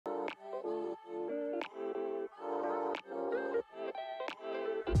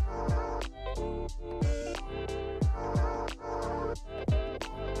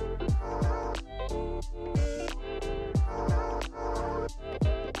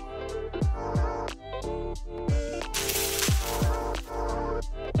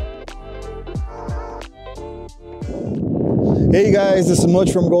Hey guys, this is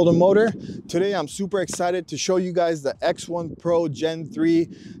Much from Golden Motor. Today I'm super excited to show you guys the X1 Pro Gen 3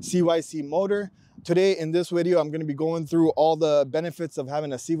 CYC motor. Today in this video, I'm going to be going through all the benefits of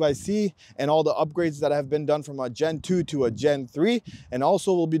having a CYC and all the upgrades that have been done from a Gen 2 to a Gen 3. And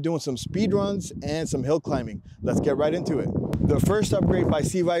also we'll be doing some speed runs and some hill climbing. Let's get right into it. The first upgrade by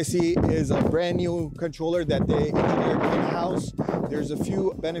CYC is a brand new controller that they engineered in-house. There's a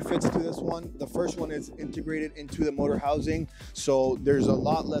few benefits to this one. The first one is integrated into the motor housing, so there's a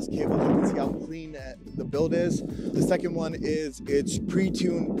lot less cables. You can see how clean the build is. The second one is it's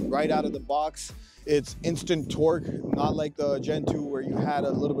pre-tuned right out of the box. It's instant torque, not like the Gen 2 where you had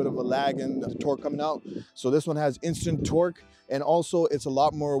a little bit of a lag in the torque coming out. So this one has instant torque, and also it's a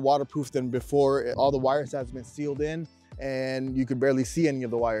lot more waterproof than before. All the wires has been sealed in and you could barely see any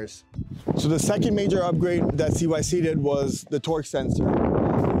of the wires. So the second major upgrade that CYC did was the torque sensor.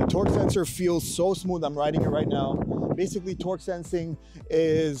 The torque sensor feels so smooth. I'm riding it right now. Basically, torque sensing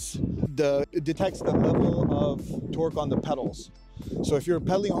is it detects the level of torque on the pedals. So if you're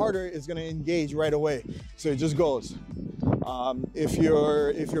pedaling harder, it's going to engage right away. So it just goes. If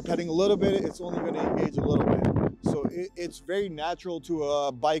you're pedaling a little bit, it's only going to engage a little bit. So it's very natural to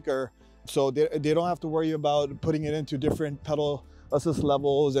a biker. So they don't have to worry about putting it into different pedal assist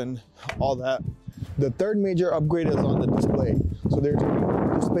levels and all that. The third major upgrade is on the display. So there's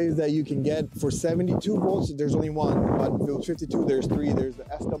displays that you can get for 72 volts. There's only one, but if it was 52, there's three. There's the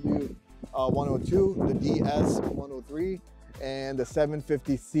SW 102, the DS 103, and the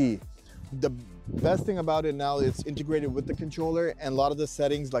 750C. The best thing about it now is it's integrated with the controller, and a lot of the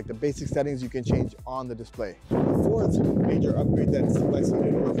settings, like the basic settings, you can change on the display. The fourth major upgrade that CYC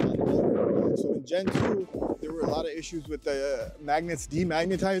did was on the motor. So in Gen 2, there were a lot of issues with the magnets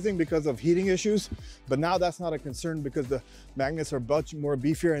demagnetizing because of heating issues, but now that's not a concern because the magnets are much more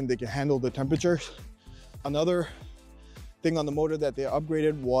beefier and they can handle the temperature. Another thing on the motor that they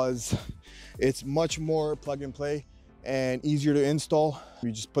upgraded was it's much more plug and play and easier to install.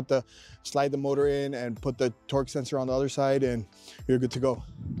 You just slide the motor in and put the torque sensor on the other side and you're good to go.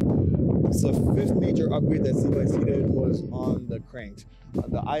 So the fifth major upgrade that CYC did was on the cranks.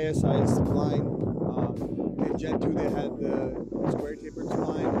 The ISI spline, in Gen 2 they had the square tapered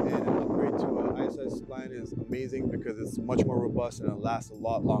spline, and an upgrade to an ISI spline is amazing because it's much more robust and it lasts a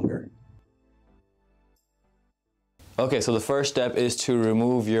lot longer. Okay, so the first step is to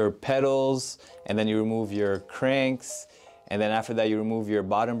remove your pedals, and then you remove your cranks, and then after that you remove your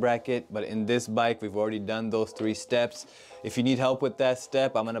bottom bracket. But in this bike, we've already done those 3 steps. If you need help with that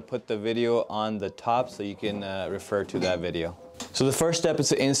step, I'm gonna put the video on the top so you can refer to that video. So the first step is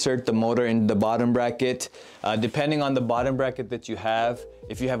to insert the motor in the bottom bracket. Depending on the bottom bracket that you have,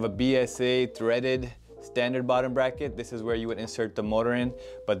 if you have a BSA threaded standard bottom bracket, this is where you would insert the motor in,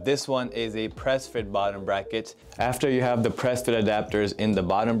 but this one is a press fit bottom bracket. After you have the press fit adapters in the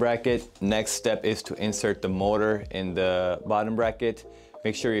bottom bracket, next step is to insert the motor in the bottom bracket.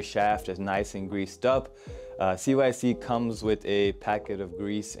 Make sure your shaft is nice and greased up. CYC comes with a packet of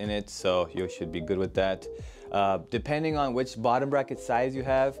grease in it, so you should be good with that. Depending on which bottom bracket size you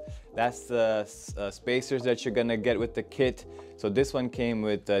have, that's the spacers that you're gonna get with the kit. So this one came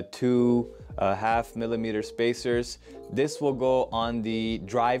with 2 half millimeter spacers. This will go on the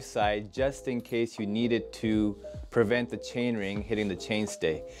drive side just in case you need it to prevent the chainring hitting the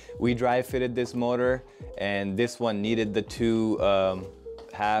chainstay. We drive fitted this motor, and this one needed the 2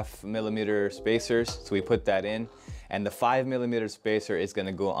 half millimeter spacers, so we put that in, and the 5 millimeter spacer is going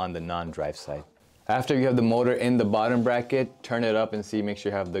to go on the non-drive side. After you have the motor in the bottom bracket, turn it up and see, make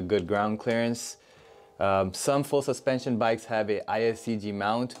sure you have the good ground clearance. Some full suspension bikes have a ISCG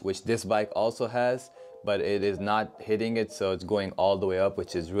mount, which this bike also has, but it is not hitting it, so it's going all the way up,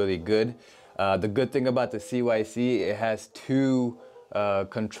 which is really good. The good thing about the CYC, it has 2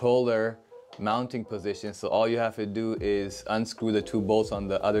 controller mounting positions, so all you have to do is unscrew the 2 bolts on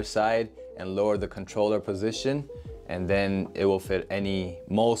the other side and lower the controller position, and then it will fit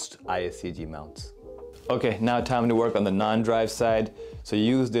most ISCG mounts. Okay, now time to work on the non-drive side. So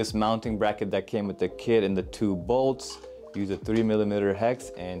use this mounting bracket that came with the kit and the 2 bolts. Use a 3 millimeter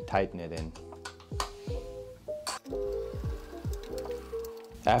hex and tighten it in.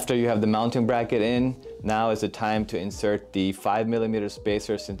 After you have the mounting bracket in, now is the time to insert the 5 millimeter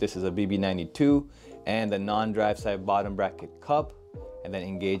spacer, since this is a BB92, and the non-drive side bottom bracket cup, and then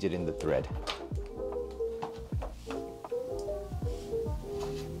engage it in the thread.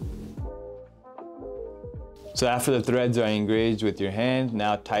 So after the threads are engaged with your hand,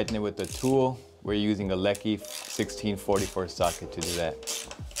 now tighten it with the tool. We're using a Lecky 1644 socket to do that.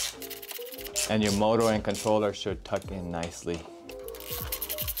 And your motor and controller should tuck in nicely.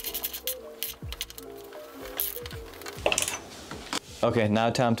 Okay, now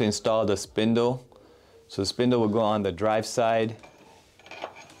time to install the spindle. So the spindle will go on the drive side.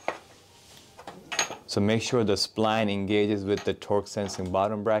 So make sure the spline engages with the torque sensing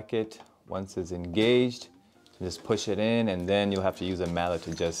bottom bracket. Once it's engaged, just push it in, and then you'll have to use a mallet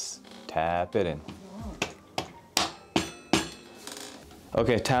to just tap it in.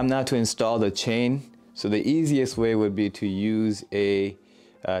 Okay, time now to install the chain. So the easiest way would be to use a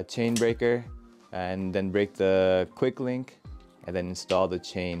chain breaker and then break the quick link and then install the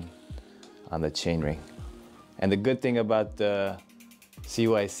chain on the chain ring. And the good thing about the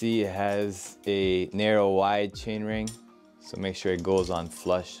CYC, it has a narrow wide chain ring, so make sure it goes on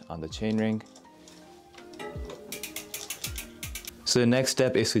flush on the chain ring. So the next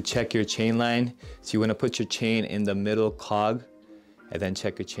step is to check your chain line. So you want to put your chain in the middle cog and then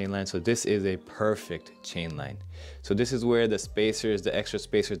check your chain line. So this is a perfect chain line. So this is where the spacers, the extra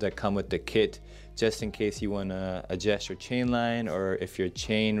spacers that come with the kit, just in case you want to adjust your chain line, or if your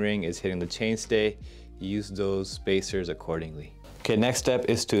chain ring is hitting the chainstay, use those spacers accordingly. Okay, next step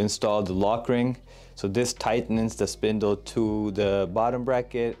is to install the lock ring. So this tightens the spindle to the bottom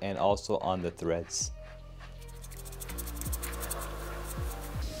bracket and also on the threads.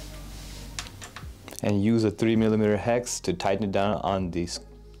 And use a 3mm hex to tighten it down on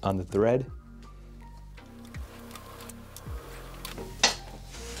the thread.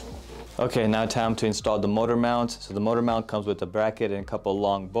 Okay, now time to install the motor mount. So the motor mount comes with a bracket and a couple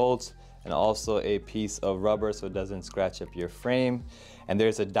long bolts, and also a piece of rubber so it doesn't scratch up your frame. And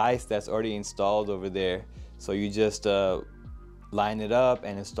there's a dice that's already installed over there. So you just line it up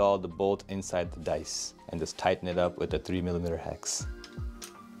and install the bolt inside the dice and just tighten it up with a 3mm hex.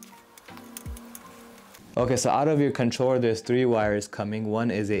 Okay, so out of your controller, there's 3 wires coming.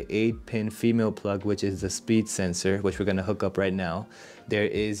 One is a 8-pin female plug, which is the speed sensor, which we're gonna hook up right now. There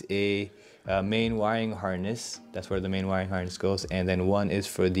is a main wiring harness, that's where the main wiring harness goes, and then one is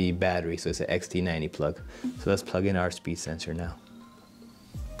for the battery, so it's an XT90 plug. So let's plug in our speed sensor now.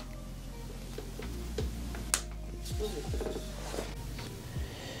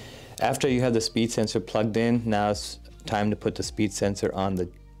 After you have the speed sensor plugged in, now it's time to put the speed sensor on the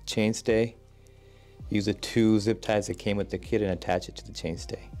chainstay. Use the 2 zip ties that came with the kit and attach it to the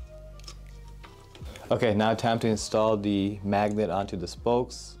chainstay. Okay, now time to install the magnet onto the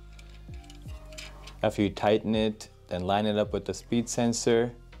spokes. After you tighten it, then line it up with the speed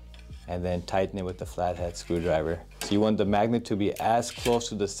sensor and then tighten it with the flathead screwdriver. So you want the magnet to be as close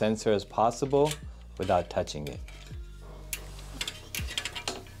to the sensor as possible without touching it.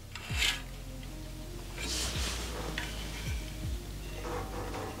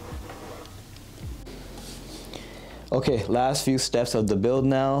 Okay, last few steps of the build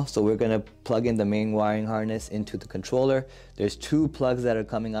now. So we're gonna plug in the main wiring harness into the controller. There's 2 plugs that are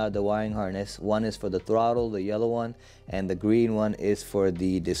coming out of the wiring harness. One is for the throttle, the yellow one, and the green one is for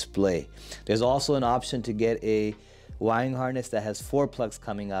the display. There's also an option to get a wiring harness that has 4 plugs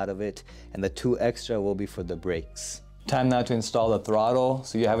coming out of it, and the 2 extra will be for the brakes. Time now to install the throttle.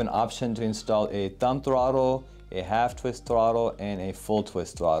 So you have an option to install a thumb throttle, a half twist throttle, and a full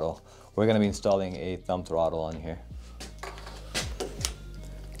twist throttle. We're gonna be installing a thumb throttle on here.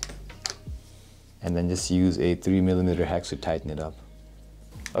 And then just use a 3mm hex to tighten it up.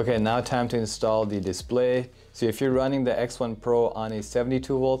 Okay, now time to install the display. So if you're running the X1 Pro on a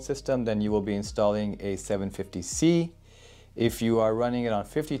 72-volt system, then you will be installing a 750C. If you are running it on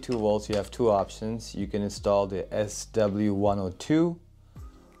 52 volts, you have 2 options. You can install the SW102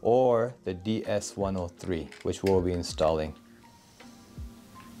 or the DS103, which we'll be installing.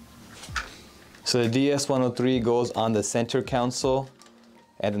 So the DS103 goes on the center console,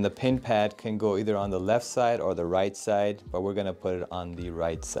 and then the pin pad can go either on the left side or the right side, but we're gonna put it on the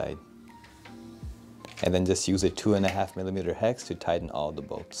right side. And then just use a 2.5mm hex to tighten all the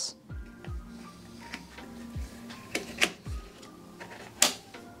bolts.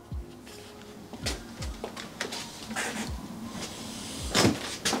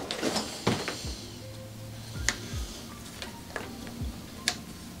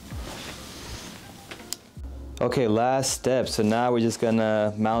 Okay, last step. So now we're just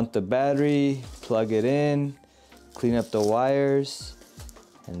gonna mount the battery, plug it in, clean up the wires,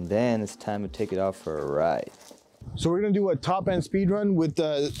 and then it's time to take it out for a ride. So we're gonna do a top end speed run with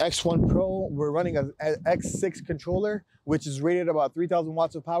the X1 Pro. We're running an X6 controller, which is rated about 3,000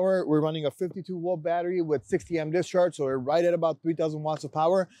 watts of power. We're running a 52-volt battery with 60 amp discharge, so we're right at about 3,000 watts of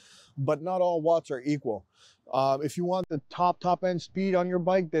power, but not all watts are equal. If you want the top end speed on your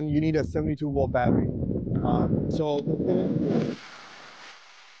bike, then you need a 72-volt battery.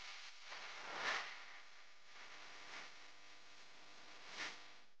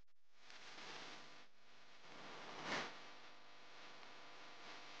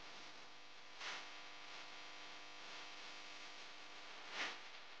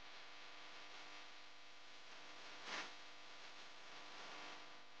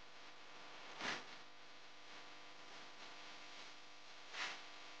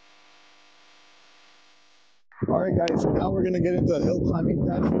 All right, guys, so now we're gonna get into a hill climbing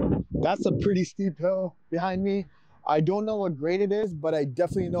test. That's a pretty steep hill behind me. I don't know what grade it is, but I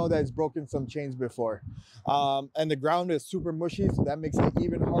definitely know that it's broken some chains before. And the ground is super mushy, so that makes it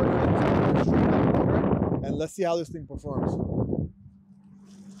even harder to straight line motor. And let's see how this thing performs.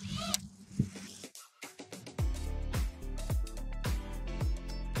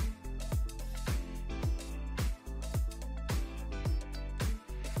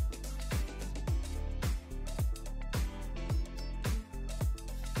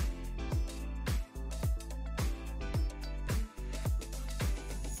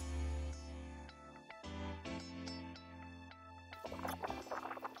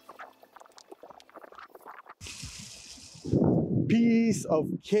 Piece of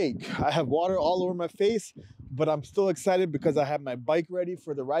cake. I have water all over my face, but I'm still excited because I have my bike ready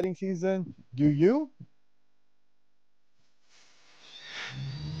for the riding season. Do you?